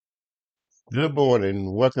Good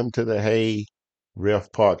morning. Welcome to the Hey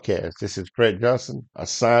Ref podcast. This is Fred Johnson, a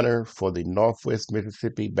signer for the Northwest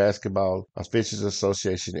Mississippi Basketball Officials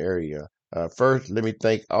Association area. First, let me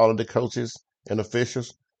thank all of the coaches and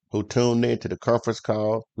officials who tuned in to the conference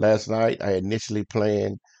call last night. I initially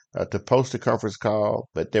planned to post the conference call,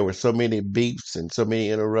 but there were so many beeps and so many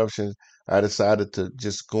interruptions. I decided to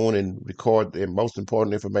just go in and record the most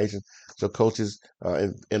important information so coaches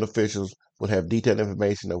and officials will have detailed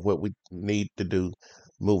information of what we need to do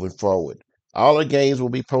moving forward. All the games will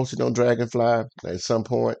be posted on Dragonfly at some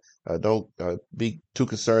point. Don't be too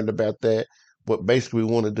concerned about that. What basically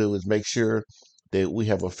we want to do is make sure that we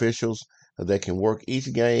have officials that can work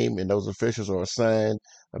each game, and those officials are assigned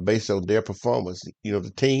based on their performance. You know, the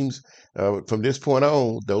teams from this point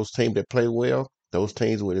on, those teams that play well, those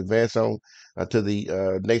teams will advance on to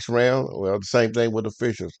the next round. Well, the same thing with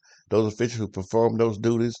officials. Those officials who perform those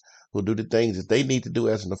duties, who do the things that they need to do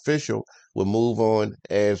as an official, will move on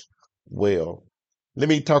as well. Let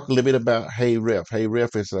me talk a little bit about Hey Ref. Hey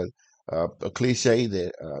Ref is a cliche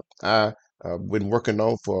that I've been working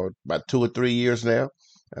on for about 2 or 3 years now.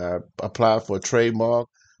 Applied for a trademark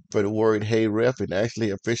for the word Hey Ref and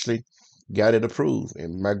actually officially got it approved.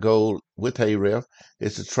 And my goal with Hey Ref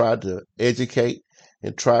is to try to educate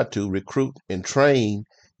and try to recruit and train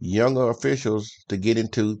younger officials to get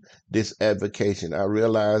into this advocation. I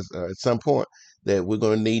realize at some point that we're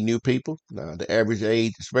going to need new people. The average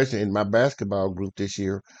age, especially in my basketball group this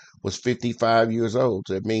year, was 55 years old.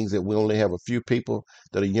 So it means that we only have a few people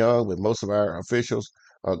that are young, but most of our officials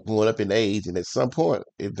are going up in age. And at some point,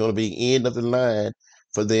 it's going to be end of the line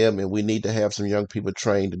for them, and we need to have some young people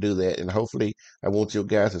trained to do that. And hopefully, I want you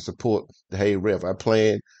guys to support the Hey Ref. I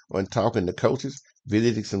plan on talking to coaches,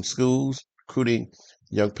 visiting some schools, recruiting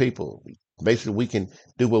young people. Basically, we can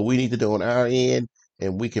do what we need to do on our end,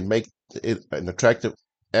 and we can make it an attractive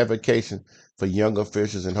avocation for young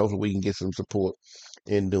officials, and hopefully we can get some support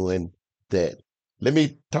in doing that. Let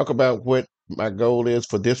me talk about what my goal is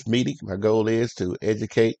for this meeting. My goal is to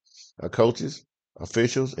educate coaches,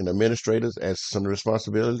 officials, and administrators as some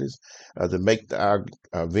responsibilities to make our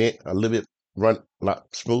event a little bit run a lot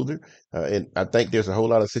smoother. And I think there's a whole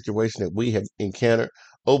lot of situations that we have encountered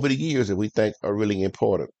over the years that we think are really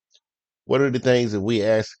important. What are the things that we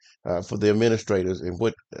ask for the administrators, and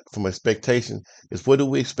what from expectation is what do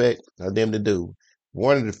we expect them to do?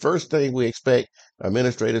 One of the first things we expect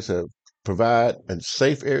administrators to provide a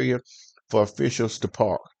safe area for officials to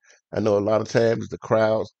park. I know a lot of times the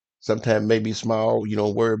crowds sometimes may be small. You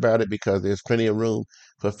don't worry about it because there's plenty of room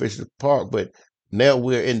for officials to park. But now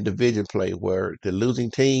we're in division play where the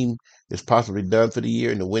losing team is possibly done for the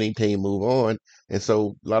year and the winning team move on. And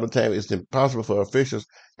so a lot of times it's impossible for officials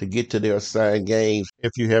to get to their assigned games.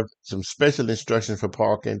 If you have some special instructions for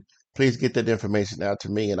parking, please get that information out to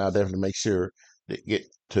me, and I'll definitely make sure to get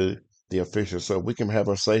to the officials so we can have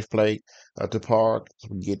a safe place to park, so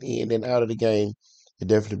we get in and out of the game. It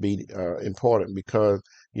definitely be important because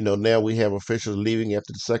now we have officials leaving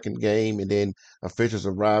after the second game, and then officials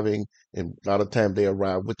arriving, and a lot of times they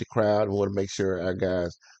arrive with the crowd. And we want to make sure our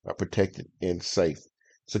guys are protected and safe.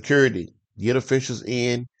 Security, get officials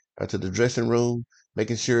in to the dressing room,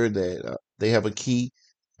 making sure that they have a key.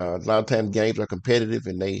 A lot of times games are competitive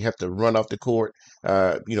and they have to run off the court.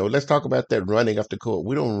 Let's talk about that running off the court.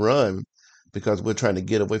 We don't run because we're trying to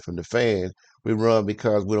get away from the fans. We run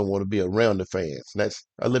because we don't want to be around the fans. That's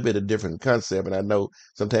a little bit of different concept. And I know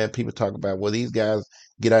sometimes people talk about, well, these guys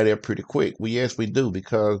get out of there pretty quick. Well, yes, we do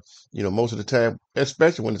because, most of the time,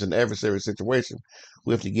 especially when it's an adversary situation,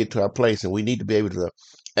 we have to get to our place and we need to be able to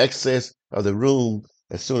access the room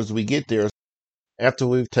as soon as we get there. After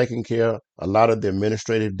we've taken care of a lot of the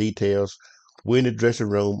administrative details, we're in the dressing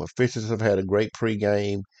room. Officials have had a great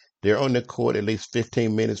pregame. They're on the court at least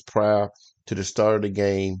 15 minutes prior to the start of the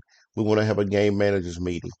game. We want to have a game managers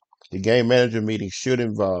meeting. The game manager meeting should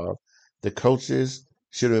involve the coaches,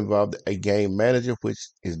 should involve a game manager, which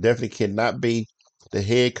is definitely cannot be the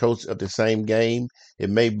head coach of the same game. It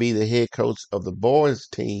may be the head coach of the boys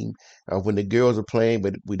team when the girls are playing,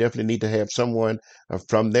 but we definitely need to have someone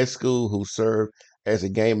from that school who served as a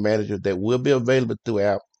game manager that will be available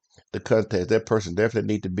throughout the contest. That person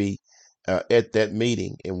definitely need to be at that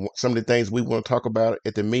meeting. And some of the things we want to talk about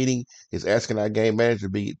at the meeting is asking our game manager to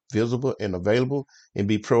be visible and available and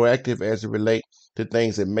be proactive as it relates to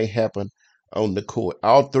things that may happen on the court.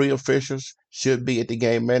 All three officials should be at the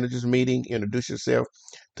game managers meeting. Introduce yourself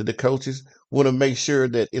to the coaches. Want to make sure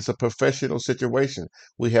that it's a professional situation.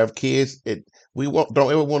 We have kids. Don't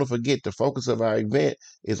ever want to forget the focus of our event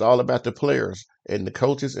is all about the players and the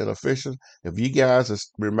coaches and officials. If you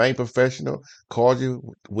guys remain professional,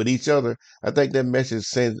 cordial with each other, I think that message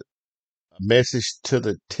sends message to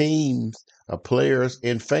the teams, players,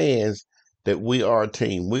 and fans that we are a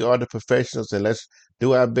team. We are the professionals, and let's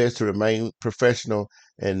do our best to remain professional.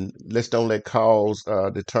 And let's don't let calls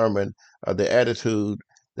determine the attitude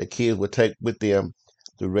that kids will take with them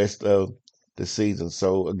the rest of the season.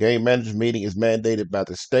 So, a game managers meeting is mandated by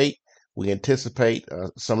the state. We anticipate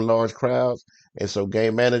some large crowds, and so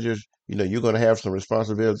game managers, you're going to have some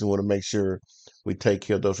responsibilities. We want to make sure we take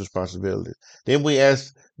care of those responsibilities. Then we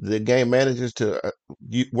ask the game managers to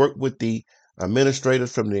work with the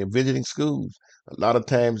administrators from the visiting schools. A lot of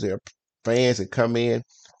times there are fans that come in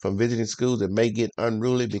from visiting schools that may get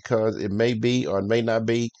unruly because it may be or it may not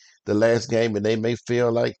be the last game, and they may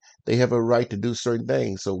feel like they have a right to do certain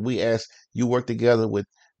things. So we ask you work together with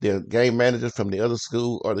the game managers from the other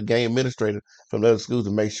school or the game administrator from the other schools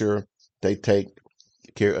to make sure they take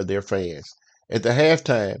care of their fans. At the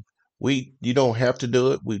halftime, you don't have to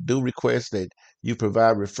do it. We do request that you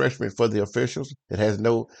provide refreshment for the officials. It has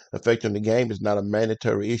no effect on the game. It's not a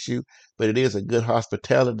mandatory issue, but it is a good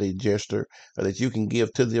hospitality gesture that you can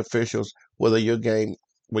give to the officials, whether your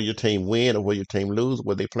team win or whether your team lose,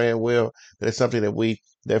 whether they playing well. That's something that we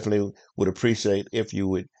definitely would appreciate if you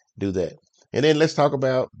would do that. And then let's talk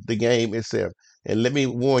about the game itself. And let me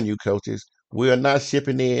warn you, coaches, we are not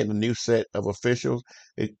shipping in a new set of officials.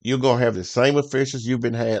 You're going to have the same officials you've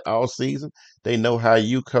been had all season. They know how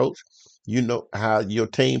you coach. You know how your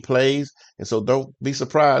team plays. And so don't be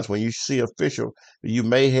surprised when you see official you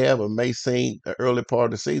may have or may see the early part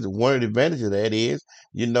of the season. One of the advantages of that is,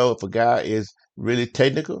 if a guy is really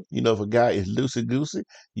technical, if a guy is loosey goosey,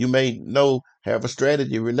 you may have a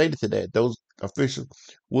strategy related to that. Those officials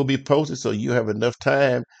will be posted so you have enough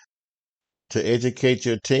time to educate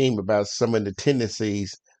your team about some of the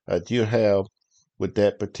tendencies that you have with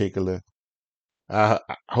that particular. I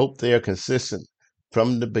hope they are consistent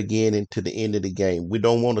from the beginning to the end of the game. We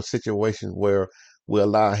don't want a situation where we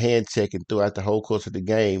allow hand checking throughout the whole course of the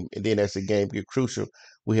game, and then as the game gets crucial,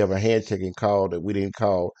 we have a hand checking call that we didn't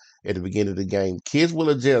call at the beginning of the game. Kids will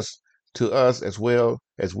adjust to us as well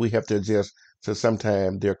as we have to adjust to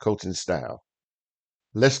sometimes their coaching style.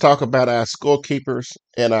 Let's talk about our scorekeepers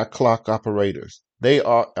and our clock operators. They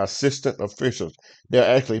are assistant officials.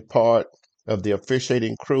 They're actually part of the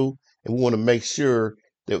officiating crew, and we want to make sure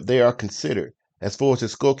that they are considered. As far as the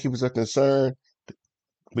scorekeepers are concerned,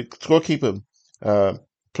 scorekeeper, uh,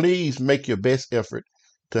 please make your best effort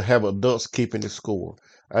to have adults keeping the score.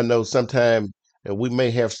 I know sometimes we may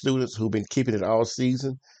have students who've been keeping it all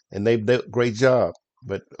season, and they've done a great job.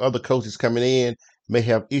 But other coaches coming in may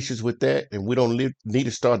have issues with that, and we don't need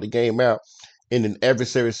to start the game out in an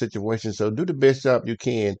adversary situation. So do the best job you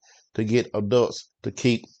can to get adults to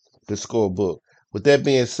keep the scorebook. With that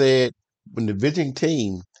being said, when the visiting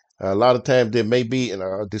team a lot of times there may be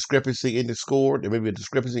a discrepancy in the score. There may be a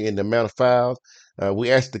discrepancy in the amount of fouls.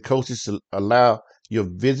 We ask the coaches to allow your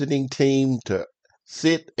visiting team to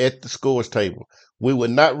sit at the scores table. We will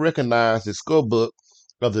not recognize the scorebook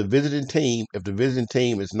of the visiting team if the visiting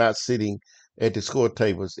team is not sitting at the score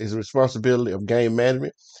tables. It's a responsibility of game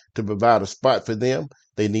management to provide a spot for them.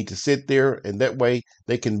 They need to sit there, and that way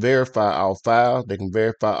they can verify all fouls. They can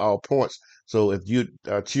verify all points. So if you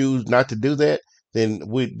choose not to do that, then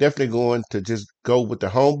we're definitely going to just go with the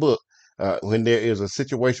home book when there is a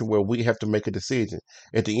situation where we have to make a decision.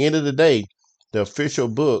 At the end of the day, the official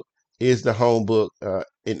book is the home book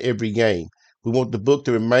in every game. We want the book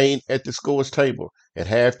to remain at the scores table at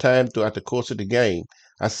halftime throughout the course of the game.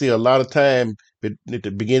 I see a lot of time at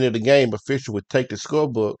the beginning of the game, official would take the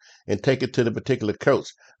scorebook and take it to the particular coach.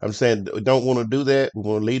 I'm saying we don't want to do that. We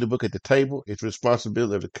want to leave the book at the table. It's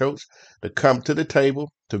responsibility of the coach to come to the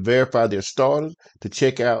table to verify their starters, to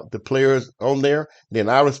check out the players on there. Then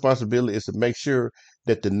our responsibility is to make sure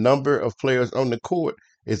that the number of players on the court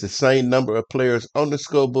is the same number of players on the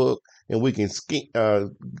scorebook, and we can skim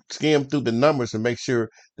through the numbers and make sure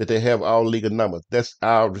that they have all legal numbers. That's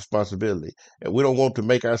our responsibility, and we don't want to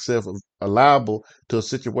make ourselves liable to a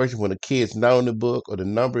situation when the kid's not on the book or the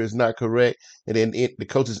number is not correct, and then the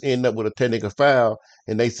coaches end up with a technical foul,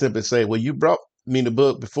 and they simply say, "Well, you brought me the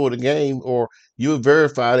book before the game, or you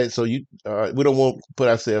verified it, so you." We don't want to put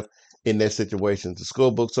ourselves in that situation. The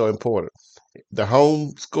scorebooks are important. The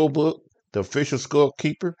home scorebook, the official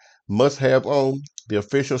scorekeeper must have on the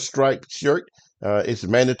official striped shirt. It's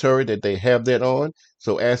mandatory that they have that on.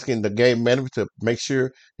 So asking the game manager to make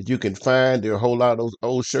sure that you can find there are a whole lot of those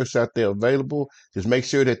old shirts out there available. Just make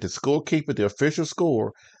sure that the scorekeeper, the official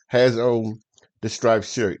score, has on the striped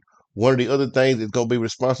shirt. One of the other things that's going to be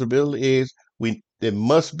responsibility is there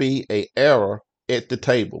must be a error at the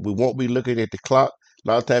table. We won't be looking at the clock. A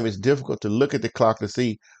lot of times it's difficult to look at the clock to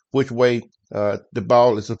see which way the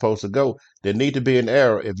ball is supposed to go. There need to be an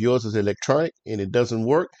error. If yours is electronic and it doesn't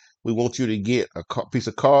work, we want you to get a piece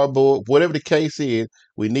of cardboard, whatever the case is.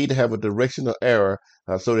 We need to have a directional error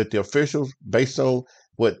so that the officials, based on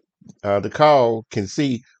what the call, can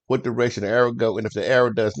see what direction the arrow go. And if the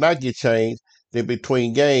arrow does not get changed, then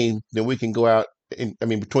between games, then we can go out.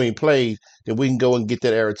 Between plays, then we can go and get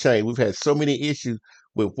that arrow changed. We've had so many issues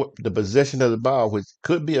with the possession of the ball, which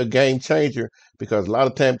could be a game changer because a lot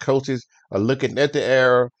of time coaches are looking at the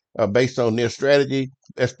error based on their strategy,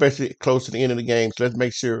 especially close to the end of the game. So let's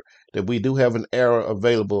make sure that we do have an error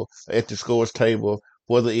available at the scores table,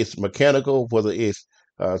 whether it's mechanical, whether it's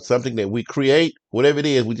something that we create, whatever it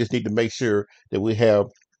is, we just need to make sure that we have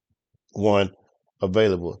one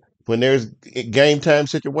available. When there's game time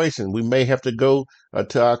situation, we may have to go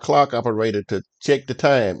to our clock operator to check the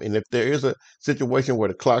time. And if there is a situation where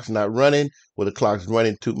the clock's not running, where the clock's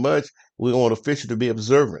running too much, we want officials to be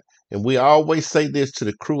observant. And we always say this to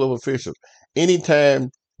the crew of officials. Anytime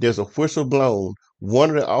there's a whistle blown,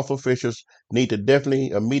 one of the off officials need to definitely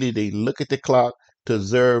immediately look at the clock to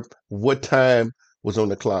observe what time was on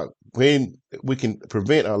the clock. When we can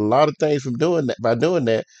prevent a lot of things from doing that by doing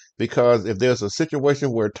that, because if there's a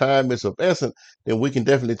situation where time is of essence, then we can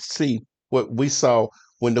definitely see what we saw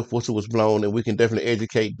when the whistle was blown, and we can definitely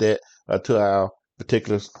educate that to our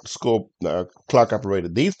particular score clock operator.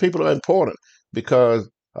 These people are important because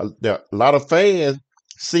there are a lot of fans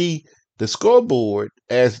see the scoreboard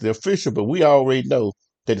as the official, but we already know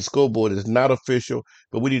that the scoreboard is not official.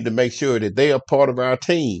 But we need to make sure that they are part of our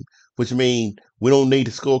team, which means we don't need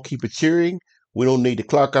the scorekeeper cheering, we don't need the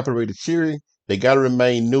clock operator cheering. They got to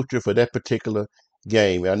remain neutral for that particular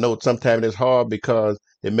game. I know sometimes it's hard because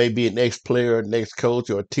it may be an ex-player, an ex-coach,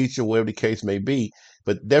 or a teacher, whatever the case may be.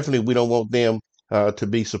 But definitely, we don't want them to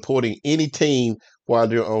be supporting any team while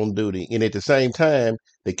they're on duty. And at the same time,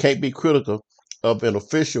 they can't be critical of an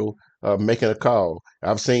official making a call.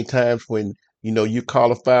 I've seen times when you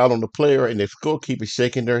call a foul on the player and the scorekeeper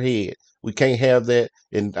shaking their head. We can't have that.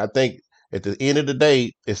 And I think at the end of the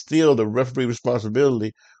day, it's still the referee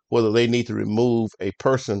responsibility whether they need to remove a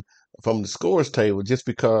person from the scores table just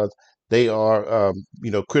because they are,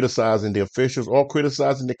 criticizing the officials or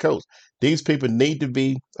criticizing the coach. These people need to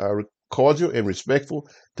be cordial and respectful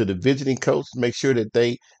to the visiting coach. Make sure that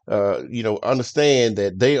they, understand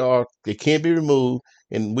that they can't be removed,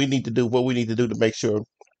 and we need to do what we need to do to make sure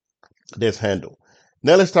that's handled.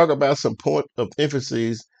 Now let's talk about some point of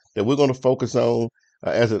emphasis that we're going to focus on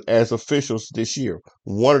as officials this year.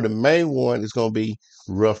 One of the main one is going to be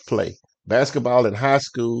rough play. Basketball in high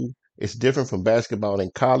school is different from basketball in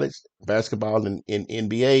college. Basketball in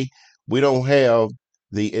NBA, we don't have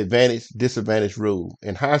the advantage disadvantage rule.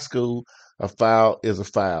 In high school, a foul is a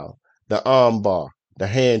foul. The arm bar, the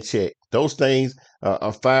hand check, those things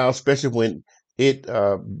are foul, especially when it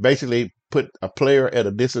basically put a player at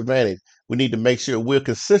a disadvantage. We need to make sure we're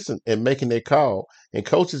consistent in making that call. And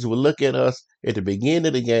coaches will look at us at the beginning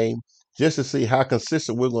of the game just to see how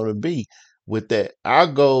consistent we're going to be with that. Our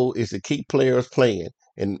goal is to keep players playing.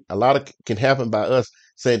 And a lot of can happen by us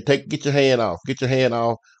saying, get your hand off,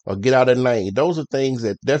 or get out of the lane. Those are things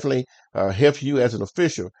that definitely help you as an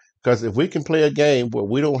official. Because if we can play a game where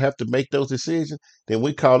we don't have to make those decisions, then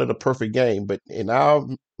we call it a perfect game. But in our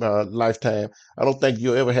lifetime, I don't think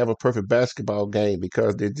you'll ever have a perfect basketball game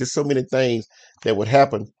because there's just so many things that would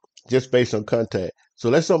happen just based on contact. So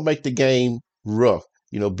let's not make the game rough.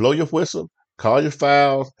 Blow your whistle, call your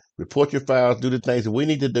fouls, report your fouls, do the things that we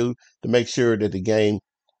need to do to make sure that the game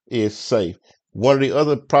is safe. One of the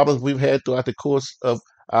other problems we've had throughout the course of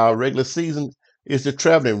our regular season is the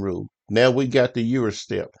traveling rule. Now we got the Euro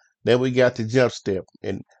step. Now we got the jump step.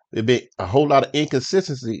 And there'd be a whole lot of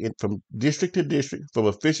inconsistency from district to district, from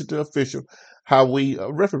official to official, how we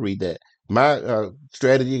referee that. My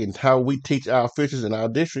strategy and how we teach our officials in our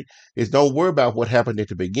district is don't worry about what happened at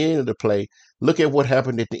the beginning of the play. Look at what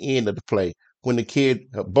happened at the end of the play. When the kid,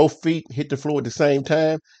 both feet hit the floor at the same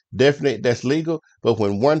time, definitely that's legal. But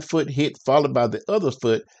when one foot hit followed by the other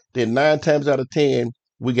foot, then 9 times out of 10,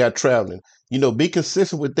 we got traveling. Be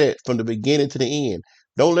consistent with that from the beginning to the end.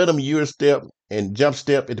 Don't let them Euro step and jump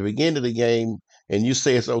step at the beginning of the game and you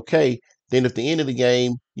say it's okay. Then at the end of the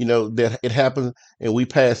game, that it happens and we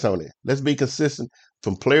pass on it. Let's be consistent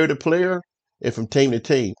from player to player and from team to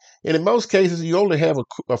team. And in most cases, you only have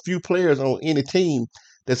a few players on any team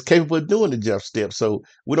that's capable of doing the jump step. So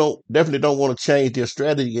we definitely don't want to change their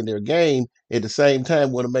strategy in their game. At the same time,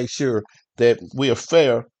 we want to make sure that we are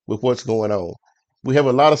fair with what's going on. We have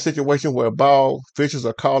a lot of situations where officials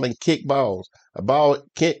are calling kick balls. A ball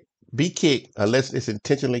can't be kicked unless it's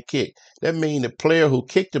intentionally kicked. That means the player who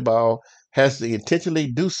kicked the ball has to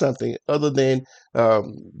intentionally do something other than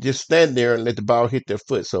just stand there and let the ball hit their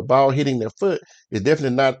foot. So ball hitting their foot is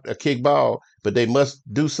definitely not a kick ball, but they must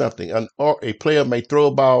do something. Or a player may throw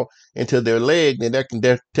a ball into their leg, then that can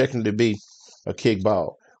technically be a kick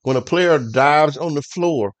ball. When a player dives on the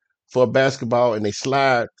floor for a basketball and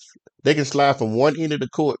they can slide from one end of the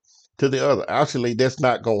court to the other. Actually, that's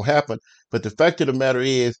not going to happen. But the fact of the matter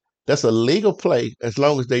is, that's a legal play as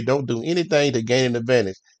long as they don't do anything to gain an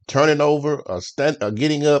advantage. Turning over or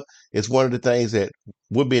getting up is one of the things that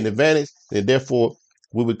would be an advantage, and therefore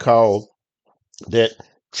we would call that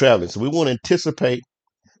traveling. So we want to anticipate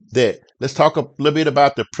that. Let's talk a little bit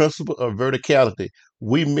about the principle of verticality.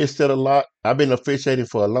 We miss that a lot. I've been officiating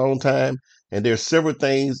for a long time, and there's several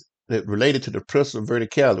things that related to the principle of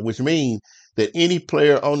verticality, which means that any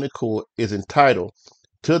player on the court is entitled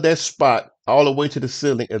to that spot all the way to the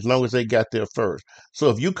ceiling as long as they got there first. So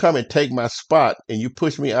if you come and take my spot and you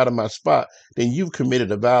push me out of my spot, then you've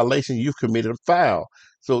committed a violation, you've committed a foul.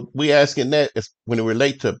 So we asking that is when it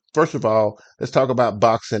relate to, first of all, let's talk about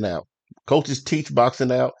boxing out. Coaches teach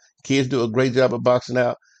boxing out. Kids do a great job of boxing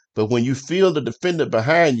out. But when you feel the defender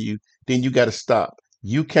behind you, then you got to stop.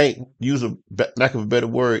 You can't use a lack of a better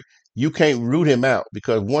word. You can't root him out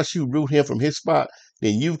because once you root him from his spot,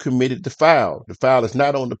 then you've committed the foul. The foul is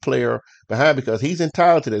not on the player behind because he's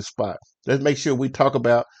entitled to that spot. Let's make sure we talk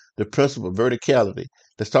about the principle of verticality.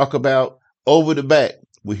 Let's talk about over the back.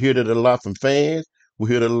 We hear that a lot from fans. We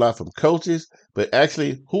hear that a lot from coaches. But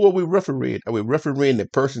actually, who are we refereeing? Are we refereeing the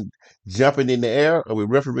person jumping in the air? Or are we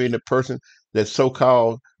refereeing the person that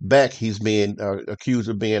so-called back he's being accused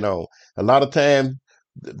of being on? A lot of times,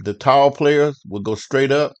 the tall players will go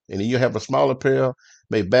straight up, and then you have a smaller player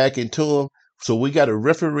may back into him. So we got to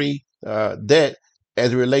referee that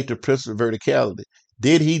as it relates to principle of verticality.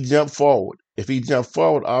 Did he jump forward? If he jumped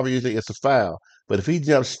forward, obviously it's a foul. But if he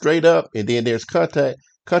jumps straight up and then there's contact,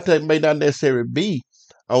 contact may not necessarily be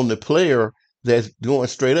on the player that's going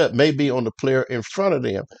straight up, may be on the player in front of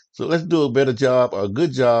them. So let's do a better job, or a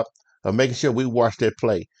good job of making sure we watch that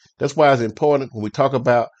play. That's why it's important when we talk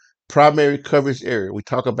about primary coverage area. We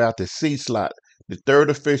talk about the C slot, the third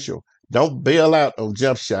official. Don't bail out on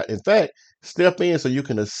jump shot. In fact, step in so you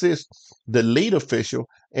can assist the lead official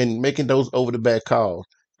in making those over the back calls.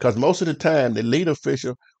 Because most of the time, the lead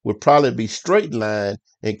official would probably be straight line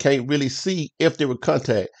and can't really see if there were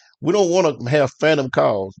contact. We don't want to have phantom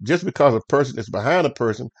calls. Just because a person is behind a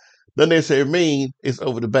person doesn't necessarily mean it's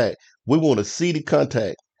over the back. We want to see the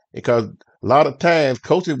contact because a lot of times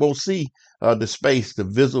coaches won't see the space, the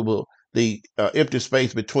visible, the empty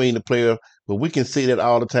space between the player, but we can see that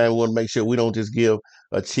all the time. We want to make sure we don't just give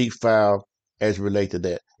a cheap foul as relate to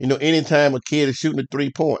that. You know, anytime a kid is shooting a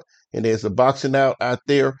 3-point and there's a boxing out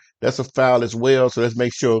there, that's a foul as well. So let's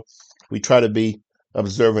make sure we try to be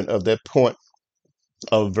observant of that point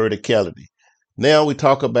of verticality. Now we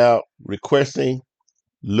talk about requesting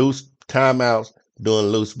loose timeouts during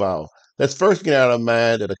loose ball. Let's first get out of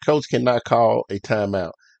mind that a coach cannot call a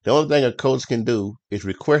timeout. The only thing a coach can do is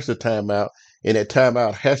request a timeout, and that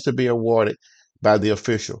timeout has to be awarded by the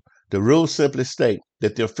official. The rules simply state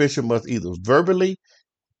that the official must either verbally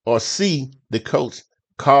or see the coach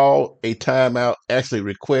call a timeout, actually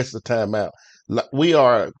request a timeout. We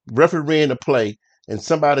are refereeing a play and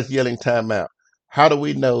somebody's yelling timeout. How do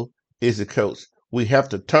we know is the coach? We have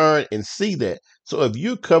to turn and see that. So if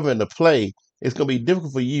you're covering the play, it's going to be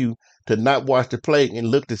difficult for you to not watch the play and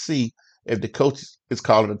look to see if the coach is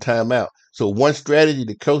calling a timeout. So one strategy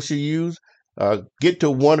the coach should use, get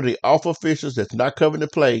to one of the off officials that's not covering the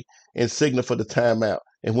play and signal for the timeout.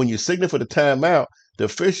 And when you signal for the timeout, the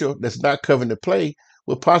official that's not covering the play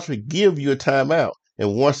will possibly give you a timeout.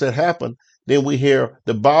 And once that happens, then we hear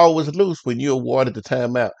the ball was loose when you awarded the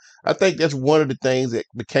timeout. I think that's one of the things that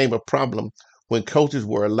became a problem when coaches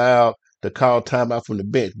were allowed to call timeout from the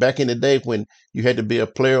bench. Back in the day when you had to be a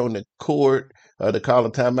player on the court to call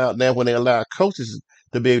a timeout, now when they allow coaches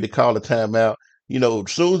to be able to call a timeout, you know,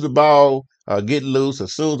 as soon as the ball get loose,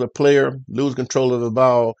 as soon as a player lose control of the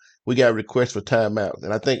ball, we got requests for timeout.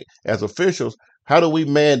 And I think as officials, how do we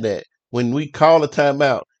man that? When we call a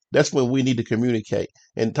timeout, that's when we need to communicate.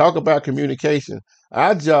 And talk about communication.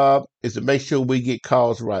 Our job is to make sure we get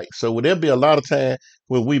calls right. So there'll be a lot of time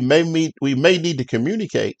when we may need to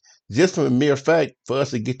communicate just from a mere fact for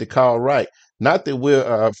us to get the call right. Not that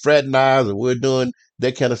we're fraternized or we're doing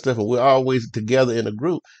that kind of stuff and we're always together in a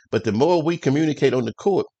group. But the more we communicate on the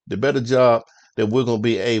court, the better job that we're going to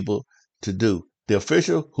be able to do. The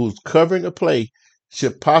official who's covering the play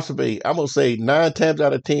should possibly, I'm going to say 9 times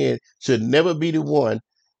out of 10, should never be the one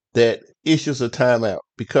that issues a timeout.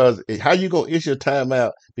 Because how you going to issue a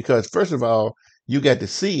timeout? Because first of all, You got to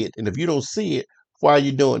see it. And if you don't see it, why are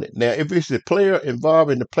you doing it? Now, if it's the player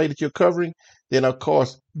involved in the play that you're covering, then of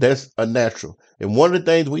course that's a natural. And one of the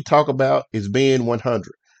things we talk about is being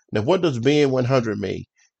 100. Now, what does being 100 mean?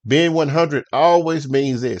 Being 100 always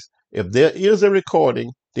means this. If there is a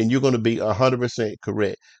recording, then you're going to be 100%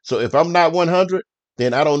 correct. So if I'm not 100,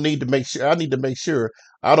 then I don't need to make sure, I need to make sure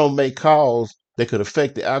I don't make calls that could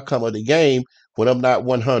affect the outcome of the game when I'm not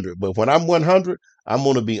 100. But when I'm 100, I'm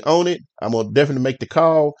going to be on it. I'm going to definitely make the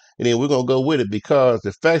call, and then we're going to go with it because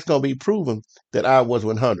the fact's going to be proven that I was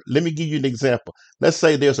 100. Let me give you an example. Let's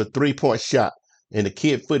say there's a 3-point shot, and the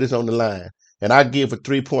kid foot is on the line, and I give a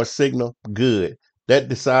 3-point signal, good. That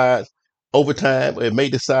decides overtime. It may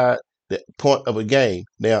decide the point of a game.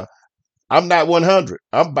 Now, I'm not 100.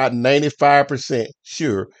 I'm about 95%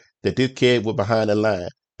 sure that this kid was behind the line.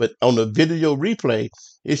 But on the video replay,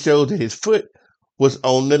 it shows that his foot was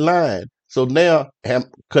on the line. So now,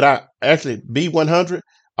 could I actually be 100?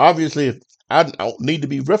 Obviously, if I don't need to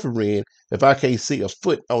be refereeing if I can't see a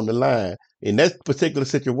foot on the line. In that particular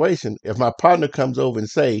situation, if my partner comes over and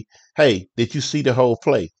say, "Hey, did you see the whole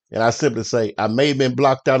play?" And I simply say, "I may have been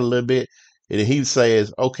blocked out a little bit," and he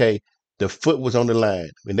says, "Okay, the foot was on the line."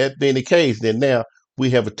 And that being the case, then now we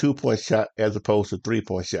have a 2-point shot as opposed to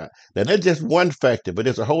 3-point shot. Now that's just one factor, but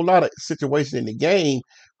there's a whole lot of situations in the game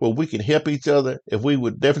where we can help each other if we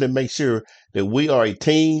would definitely make sure that we are a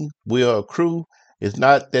team, we are a crew. It's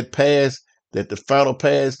not that pass, that the final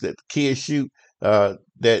pass that the kids shoot,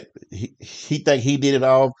 that he think he did it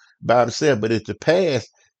all by himself, but it's the pass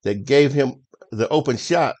that gave him the open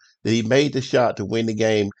shot that he made the shot to win the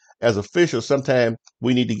game. As officials, sometimes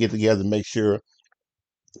we need to get together and make sure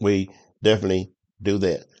we definitely do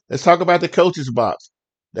that. Let's talk about the coaches box.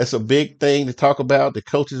 That's a big thing to talk about. The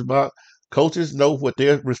coaches box. Coaches know what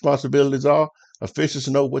their responsibilities are. Officials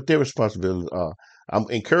know what their responsibilities are. I'm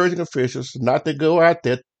encouraging officials not to go out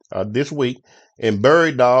there this week and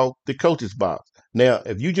bird dog the coaches box. Now,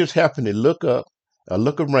 if you just happen to look up,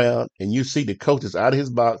 look around, and you see the coaches out of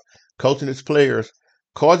his box coaching his players,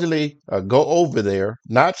 cordially go over there,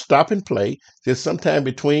 not stop and play, just sometime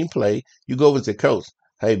between play, you go over and say, "Coach,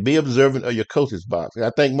 hey, be observant of your coach's box." And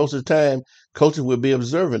I think most of the time, coaches will be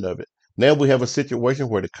observant of it. Now we have a situation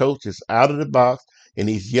where the coach is out of the box and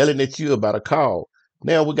he's yelling at you about a call.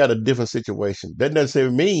 Now we got a different situation. That doesn't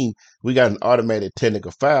necessarily mean we got an automatic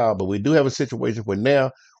technical foul, but we do have a situation where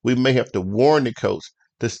now we may have to warn the coach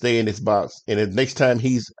to stay in his box. And the next time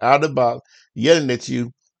he's out of the box yelling at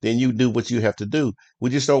you, then you do what you have to do. We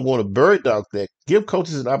just don't want to bird dog that. Give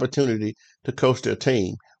coaches an opportunity to coach their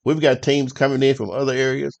team. We've got teams coming in from other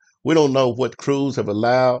areas. We don't know what crews have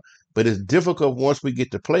allowed, but it's difficult once we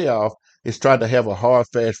get to playoff. It's trying to have a hard,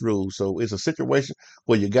 fast rule. So it's a situation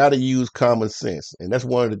where you got to use common sense, and that's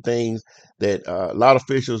one of the things that a lot of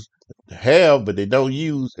officials have, but they don't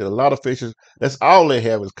use. And a lot of officials, that's all they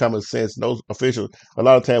have is common sense. And those officials, a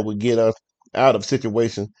lot of times, will get us out of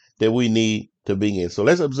situations that we need to be in. So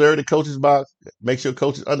let's observe the coaches box, make sure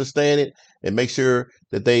coaches understand it, and make sure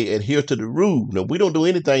that they adhere to the rule. Now, we don't do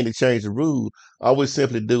anything to change the rule. All we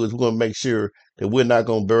simply do is we're going to make sure that we're not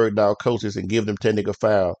going to bird dog coaches and give them technical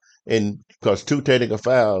foul. And because 2 technical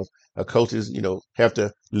fouls, coaches, have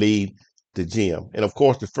to leave the gym. And of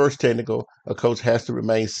course, the first technical, a coach has to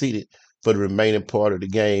remain seated for the remaining part of the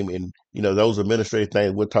game. And, those administrative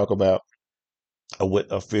things we'll talk about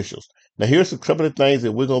with officials. Now, here's some couple of things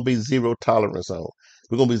that we're going to be zero tolerance on.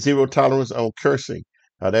 We're going to be zero tolerance on cursing.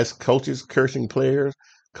 That's coaches cursing players,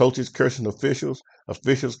 coaches cursing officials,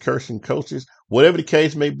 officials cursing coaches, whatever the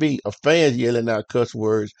case may be. A fan yelling out cuss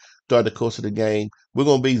words throughout the course of the game. We're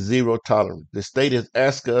going to be zero tolerance. The state has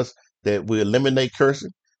asked us that we eliminate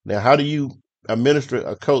cursing. Now, how do you administer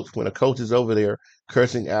a coach when a coach is over there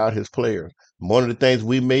cursing out his players? One of the things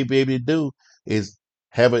we may be able to do is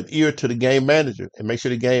have an ear to the game manager and make sure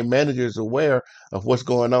the game manager is aware of what's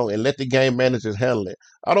going on and let the game managers handle it.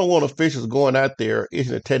 I don't want officials going out there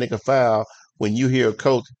issuing a technical foul when you hear a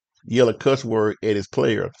coach yell a cuss word at his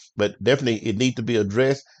player. But definitely it needs to be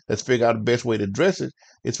addressed. Let's figure out the best way to address it.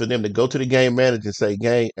 It's for them to go to the game manager and say,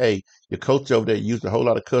 "Game, hey, your coach over there using a whole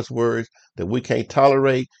lot of cuss words that we can't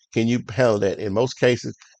tolerate. Can you handle that?" In most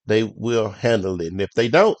cases, they will handle it. And if they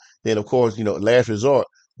don't, then of course, last resort,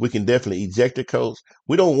 we can definitely eject the coach.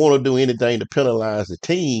 We don't want to do anything to penalize the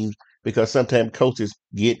teams because sometimes coaches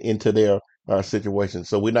get into their situations.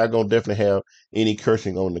 So we're not going to definitely have any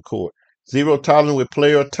cursing on the court. Zero tolerance with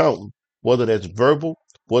player taunting, whether that's verbal,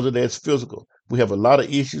 whether that's physical. We have a lot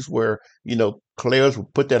of issues where, players will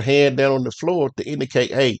put their hand down on the floor to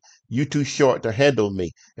indicate, "Hey, you too short to handle me."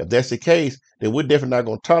 If that's the case, then we're definitely not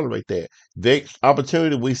going to tolerate that. The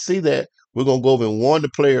opportunity we see that, we're going to go over and warn the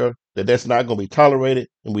player that that's not going to be tolerated,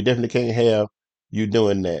 and we definitely can't have you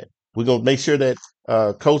doing that. We're going to make sure that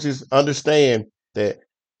coaches understand that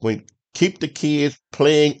when keep the kids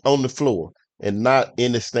playing on the floor and not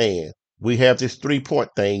in the stand. We have this 3 point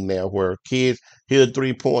thing now where kids hit a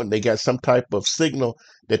 3 point, they got some type of signal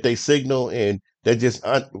that they signal, and they're just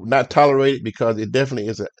not tolerated because it definitely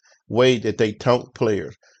is a way that they taunt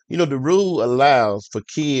players. The rule allows for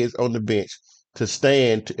kids on the bench to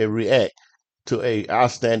stand and react to a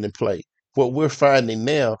outstanding play. What we're finding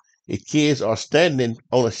now is kids are standing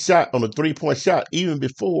on a shot, on a 3 point shot, even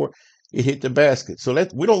before it hit the basket. So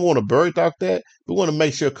we don't want to bird dog that. We want to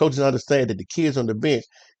make sure coaches understand that the kids on the bench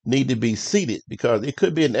need to be seated because it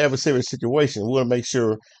could be an adversarial situation. We want to make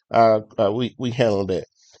sure we handle that.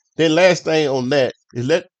 Then last thing on that is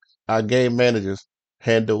let our game managers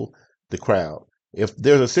handle the crowd. If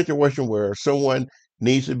there's a situation where someone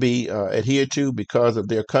needs to be adhered to because of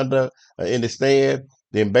their conduct in the stand,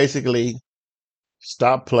 then basically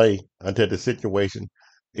stop play until the situation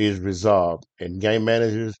is resolved. And game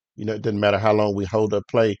managers, it doesn't matter how long we hold up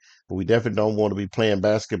play, but we definitely don't want to be playing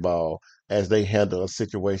basketball as they handle a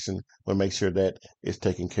situation. We'll make sure that is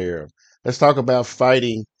taken care of. Let's talk about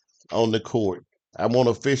fighting on the court. I want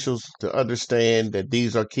officials to understand that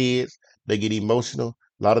these are kids. They get emotional.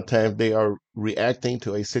 A lot of times they are reacting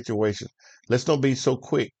to a situation. Let's don't be so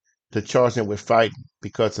quick to charge them with fighting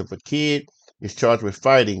because if a kid is charged with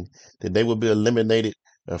fighting, then they will be eliminated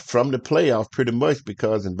from the playoff pretty much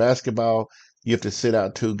because in basketball, you have to sit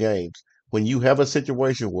out 2 games. When you have a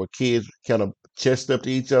situation where kids kind of chest up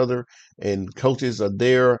to each other and coaches are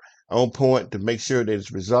there on point to make sure that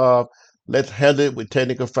it's resolved, let's handle it with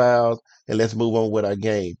technical fouls and let's move on with our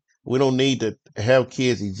game. We don't need to have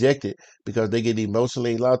kids ejected because they get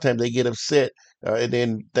emotionally. A lot of times they get upset and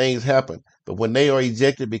then things happen. But when they are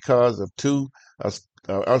ejected because of two uh,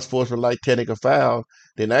 unsportsmanlike technical fouls,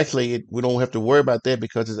 then actually we don't have to worry about that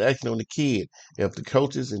because it's actually on the kid. If the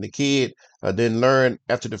coaches and the kid didn't learn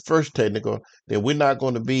after the first technical, then we're not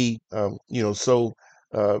going to be, so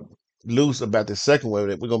uh, loose about the second one.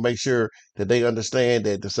 That we're going to make sure that they understand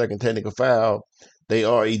that the second technical foul, they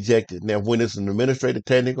are ejected. Now, when it's an administrative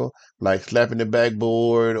technical, like slapping the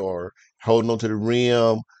backboard or holding onto the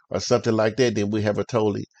rim or something like that, then we have a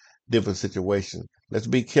totally different situation. Let's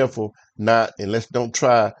be careful not, and let's don't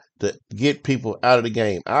try to get people out of the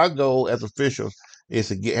game. Our goal as officials is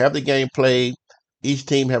to have the game played, each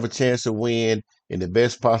team have a chance to win in the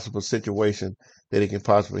best possible situation that it can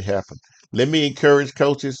possibly happen. Let me encourage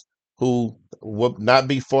coaches who will not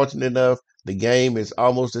be fortunate enough. The game is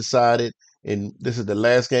almost decided, and this is the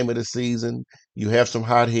last game of the season. You have some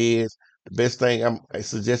hot heads. The best thing I'm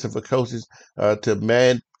suggesting for coaches to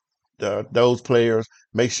man those players,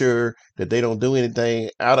 make sure that they don't do anything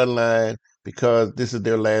out of line because this is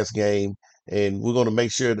their last game. And we're going to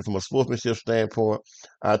make sure that from a sportsmanship standpoint,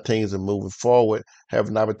 our teams are moving forward, have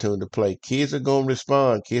an opportunity to play. Kids are going to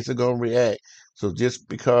respond, kids are going to react. So just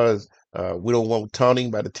because we don't want taunting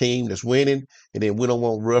by the team that's winning, and then we don't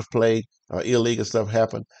want rough play or illegal stuff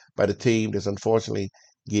happen by the team that's unfortunately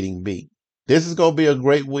getting beat. This is going to be a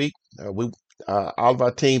great week. We all of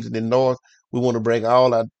our teams in the North, we want to bring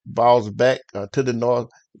all our balls back to the North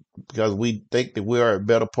because we think that we are a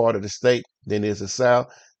better part of the state than is the South.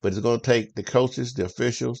 But it's going to take the coaches, the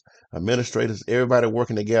officials, administrators, everybody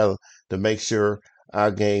working together to make sure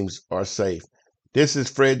our games are safe. This is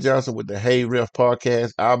Fred Johnson with the Hey Ref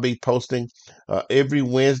podcast. I'll be posting every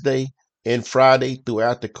Wednesday and Friday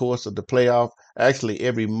throughout the course of the playoff. Actually,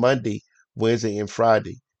 every Monday, Wednesday, and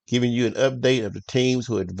Friday, giving you an update of the teams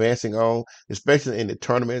who are advancing on, especially in the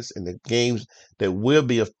tournaments and the games that we'll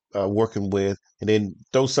be working with, and then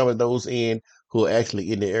throw some of those in who are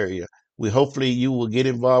actually in the area. Hopefully you will get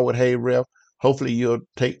involved with Hey Ref. Hopefully you'll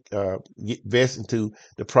get invest into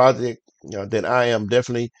the project that I am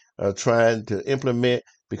definitely trying to implement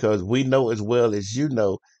because we know as well as you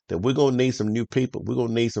know that we're gonna need some new people. We're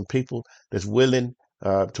gonna need some people that's willing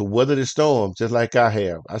to weather the storm, just like I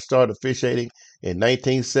have. I started officiating in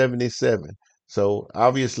 1977. So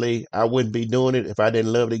obviously, I wouldn't be doing it if I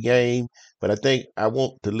didn't love the game. But I think I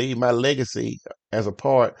want to leave my legacy as a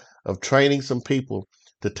part of training some people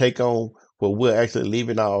to take on what we're actually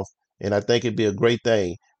leaving off. And I think it'd be a great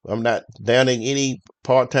thing. I'm not downing any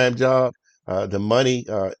part-time job. The money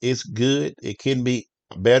is good. It can be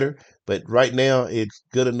better, but right now it's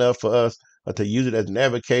good enough for us to use it as an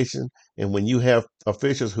avocation. And when you have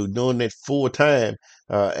officials who doing it full time,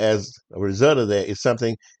 as a result of that, it's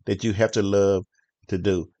something that you have to love to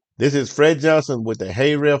do. This is Fred Johnson with the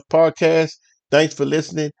Hey Ref podcast. Thanks for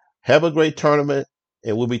listening. Have a great tournament,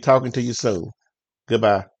 and we'll be talking to you soon.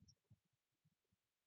 Goodbye.